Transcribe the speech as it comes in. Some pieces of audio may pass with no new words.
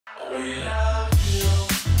Without you,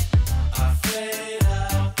 I fade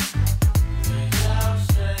out. Without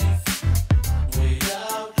strength,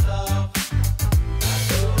 without love, I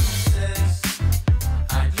lose sense,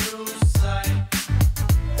 I lose sight.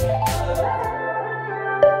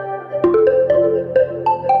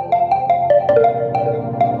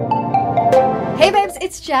 Hey babes,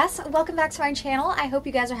 it's Jess. Welcome back to my channel. I hope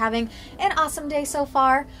you guys are having an awesome day so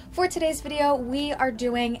far. For today's video, we are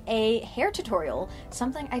doing a hair tutorial,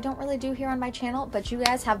 something I don't really do here on my channel, but you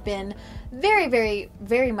guys have been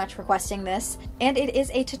very much requesting this. And it is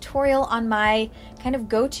a tutorial on my kind of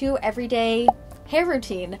go-to everyday hair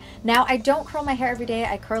routine. Now, I don't curl my hair every day.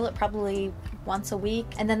 I curl it probably once a week,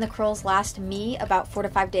 and then the curls last me about 4 to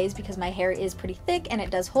 5 days because my hair is pretty thick and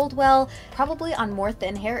it does hold well. Probably on more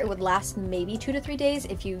thin hair it would last maybe 2 to 3 days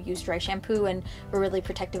if you use dry shampoo and were really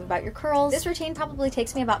protective about your curls. This routine probably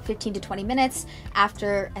takes me about 15 to 20 minutes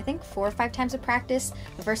after I think 4 or 5 times of practice.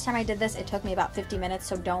 The first time I did this it took me about 50 minutes,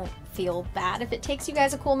 so don't feel bad if it takes you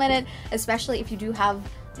guys a cool minute, especially if you do have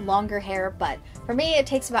longer hair, but for me it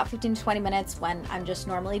takes about 15 to 20 minutes when I'm just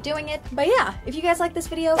normally doing it. But yeah, if you guys like this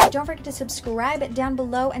video, don't forget to subscribe down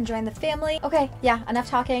below and join the family. Okay, yeah, enough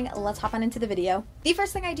talking, let's hop on into the video. The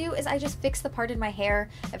first thing I do is I just fix the part in my hair.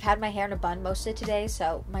 I've had my hair in a bun most of today,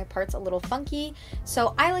 so my part's a little funky,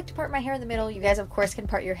 so I like to part my hair in the middle. You guys of course can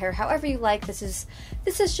part your hair however you like. This is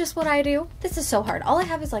just what I do. This is so hard. All I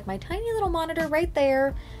have is like my tiny little monitor right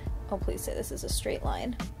there. Oh, please say this is a straight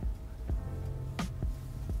line.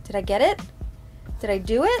 Did I get it? Did I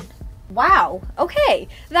do it? Wow, okay,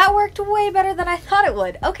 that worked way better than I thought it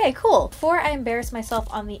would. Okay, cool. Before I embarrass myself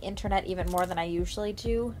on the internet even more than I usually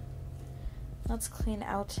do, let's clean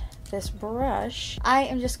out this brush. I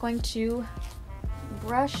am just going to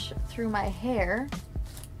brush through my hair.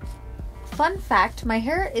 Fun fact, my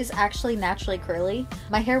hair is actually naturally curly.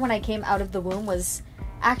 My hair when I came out of the womb was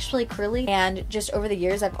actually curly, and just over the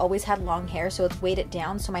years I've always had long hair, so it's weighed it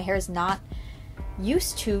down, so my hair is not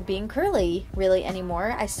used to being curly really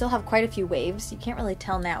anymore. I still have quite a few waves. You can't really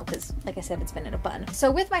tell now because, like I said, it's been in a bun.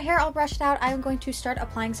 So with my hair all brushed out, I'm going to start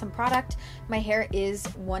applying some product. My hair is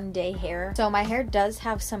 1-day hair, so my hair does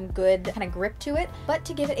have some good kind of grip to it, but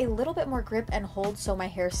to give it a little bit more grip and hold so my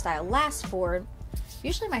hairstyle lasts for,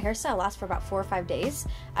 usually my hairstyle lasts for about 4 or 5 days,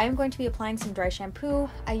 I am going to be applying some dry shampoo.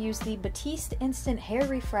 I use the Batiste Instant Hair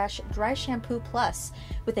Refresh Dry Shampoo Plus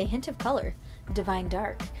with a hint of color, Divine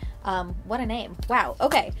Dark. What a name. Wow.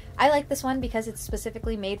 Okay. I like this one because it's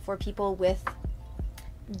specifically made for people with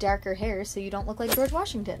darker hair so you don't look like George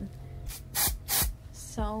Washington.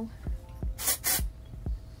 So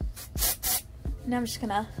now I'm just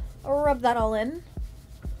gonna rub that all in.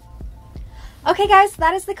 Okay guys,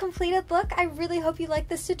 that is the completed look. I really hope you like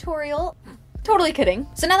this tutorial. Totally kidding.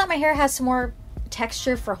 So now that my hair has some more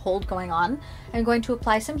texture for hold going on, I'm going to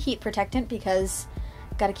apply some heat protectant because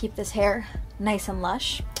I've got to keep this hair nice and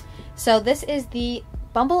lush. So this is the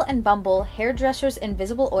Bumble and Bumble Hairdresser's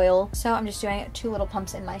Invisible Oil. So I'm just doing 2 little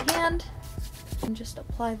pumps in my hand and just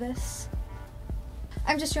apply this.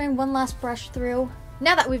 I'm just doing one last brush through.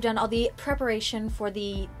 Now that we've done all the preparation for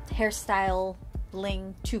the hairstyling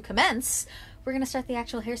to commence, we're going to start the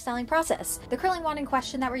actual hairstyling process. The curling wand in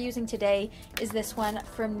question that we're using today is this one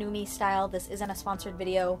from Neistadt. This isn't a sponsored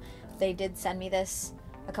video. They did send me this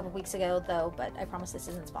a couple weeks ago though, but I promise this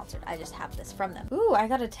isn't sponsored. I just have this from them. Ooh, I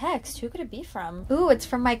got a text. Who could it be from? Ooh, it's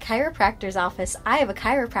from my chiropractor's office. I have a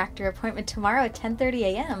chiropractor appointment tomorrow at 10:30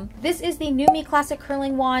 a.m. This is the Numi Classic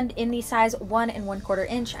Curling Wand in the size 1 1/4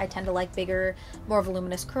 inch. I tend to like bigger, more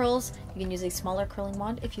voluminous curls. You can use a smaller curling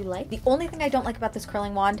wand if you like. The only thing I don't like about this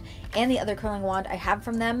curling wand and the other curling wand I have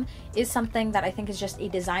from them is something that I think is just a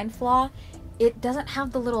design flaw. It doesn't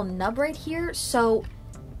have the little nub right here, so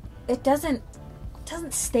it doesn't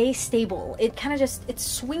stay stable. It kind of just, it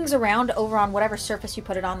swings around over on whatever surface you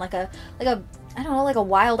put it on, like a I don't know, like a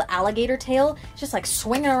wild alligator tail. It's just like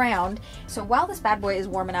swinging around. So while this bad boy is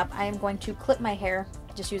warming up, I am going to clip my hair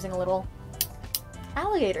just using a little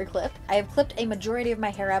alligator clip. I have clipped a majority of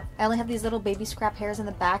my hair up. I only have these little baby scrap hairs in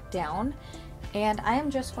the back down, and I am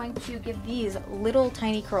just going to give these little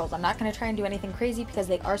tiny curls. I'm not going to try and do anything crazy because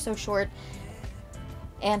they are so short.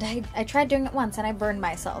 And I tried doing it once and I burned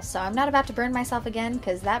myself, so I'm not about to burn myself again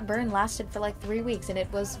because that burn lasted for like 3 weeks and it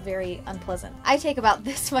was very unpleasant. I take about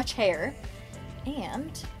this much hair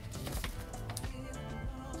and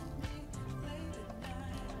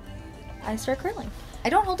I start curling. I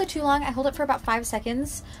don't hold it too long. I hold it for about 5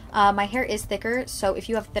 seconds. My hair is thicker, so if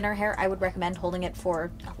you have thinner hair, I would recommend holding it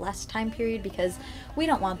for a less time period because we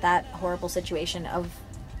don't want that horrible situation of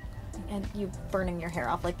and you burning your hair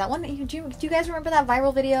off. Like that one, do you guys remember that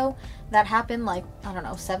viral video that happened like, I don't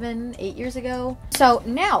know, 7, 8 years ago? So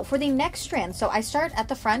now for the next strand, so I start at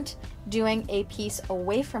the front doing a piece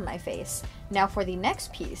away from my face. Now for the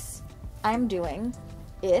next piece, I'm doing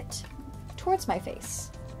it towards my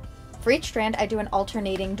face. For each strand, I do an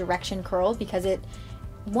alternating direction curl because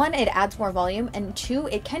one, it adds more volume, and two,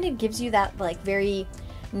 it kind of gives you that like very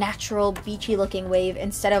natural beachy looking wave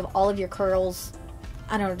instead of all of your curls,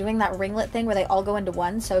 I don't know, doing that ringlet thing where they all go into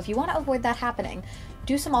one. So if you want to avoid that happening,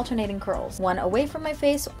 do some alternating curls. One away from my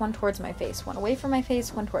face, one towards my face, one away from my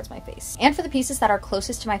face, one towards my face. And for the pieces that are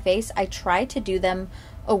closest to my face, I try to do them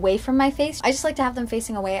away from my face. I just like to have them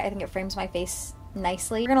facing away. I think it frames my face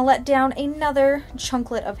nicely. We're gonna let down another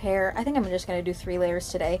chunklet of hair. I think I'm just gonna do 3 layers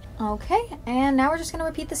today. Okay, and now we're just gonna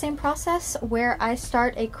repeat the same process where I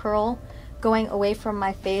start a curl going away from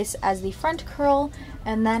my face as the front curl,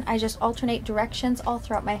 and then I just alternate directions all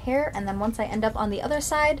throughout my hair, and then once I end up on the other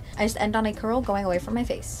side, I just end on a curl going away from my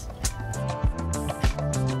face.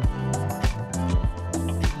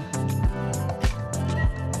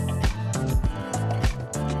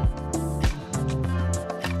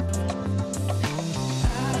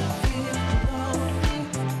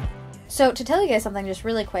 So to tell you guys something just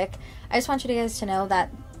really quick, I just want you guys to know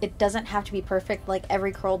that it doesn't have to be perfect. Like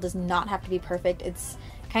every curl does not have to be perfect. It's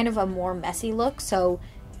kind of a more messy look. So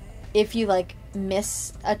if you like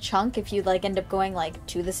miss a chunk, if you like end up going like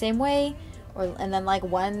 2 the same way, and then like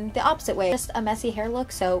 1 the opposite way, just a messy hair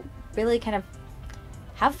look. So really kind of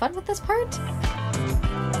have fun with this part.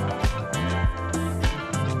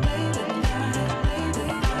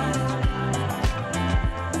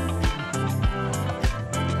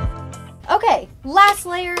 Okay, last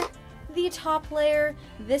layer, the top layer.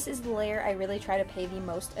 This is the layer I really try to pay the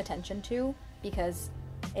most attention to because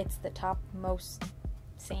it's the top most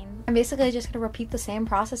seen. I'm basically just gonna repeat the same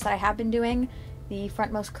process that I have been doing. The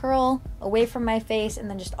frontmost curl away from my face and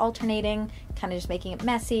then just alternating, kind of just making it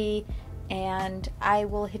messy. And I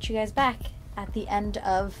will hit you guys back at the end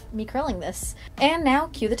of me curling this. And now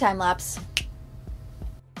cue the time lapse.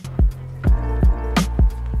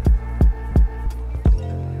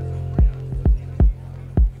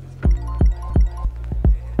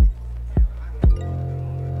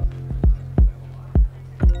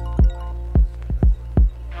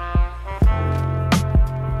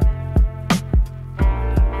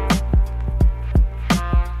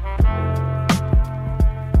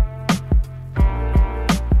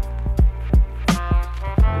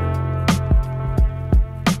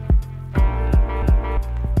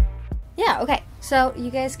 Okay, so you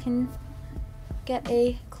guys can get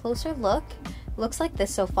a closer look. Looks like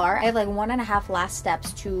this so far. I have like 1.5 last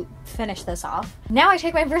steps to finish this off. Now I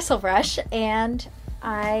take my bristle brush and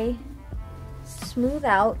I smooth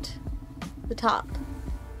out the top.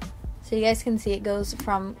 So you guys can see it goes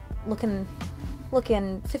from looking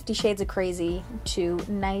 50 shades of crazy to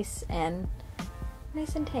nice and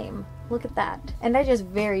tame. Look at that. And I just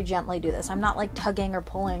very gently do this. I'm not like tugging or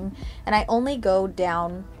pulling, and I only go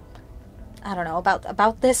down, I don't know,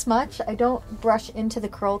 about this much. I don't brush into the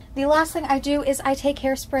curl. The last thing I do is I take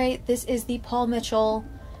hairspray. This is the Paul Mitchell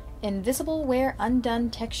Invisible Wear Undone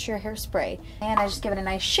Texture Hairspray. And I just give it a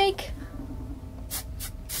nice shake.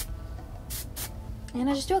 And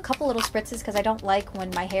I just do a couple little spritzes because I don't like when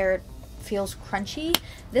my hair feels crunchy.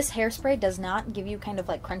 This hairspray does not give you kind of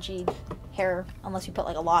like crunchy hair unless you put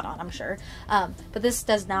like a lot on, I'm sure. But this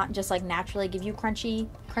does not just like naturally give you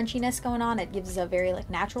crunchiness going on. It gives a very like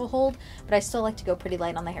natural hold, but I still like to go pretty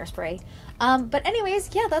light on the hairspray. But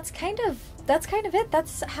anyways, yeah, that's kind of it.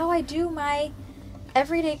 That's how I do my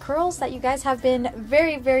everyday curls that you guys have been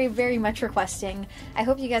very much requesting. I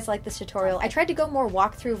hope you guys like this tutorial. I tried to go more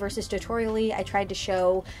walkthrough versus tutorially. I tried to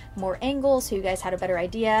show more angles so you guys had a better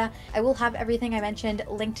idea. I will have everything I mentioned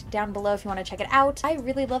linked down below if you want to check it out. I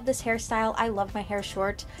really love this hairstyle. I love my hair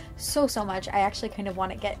short so much. I actually kind of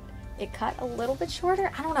want to get it cut a little bit shorter.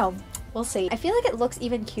 I don't know. We'll see. I feel like it looks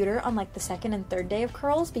even cuter on like the 2nd and 3rd day of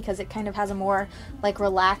curls because it kind of has a more like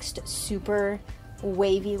relaxed, super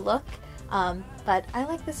wavy look. But I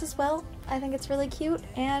like this as well. I think it's really cute,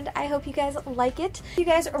 and I hope you guys like it. If you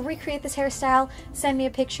guys recreate this hairstyle, send me a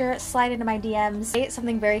picture, slide into my DMs.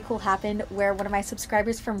 Something very cool happened where one of my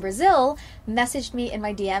subscribers from Brazil messaged me in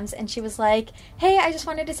my DMs, and she was like, hey, I just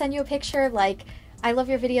wanted to send you a picture. Like, I love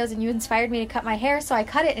your videos, and you inspired me to cut my hair, so I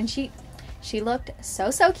cut it, and she looked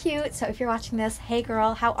so cute. So if you're watching this, hey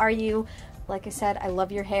girl, how are you? Like I said, I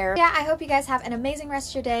love your hair. Yeah, I hope you guys have an amazing rest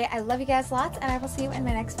of your day. I love you guys lots, and I will see you in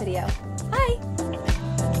my next video. Bye!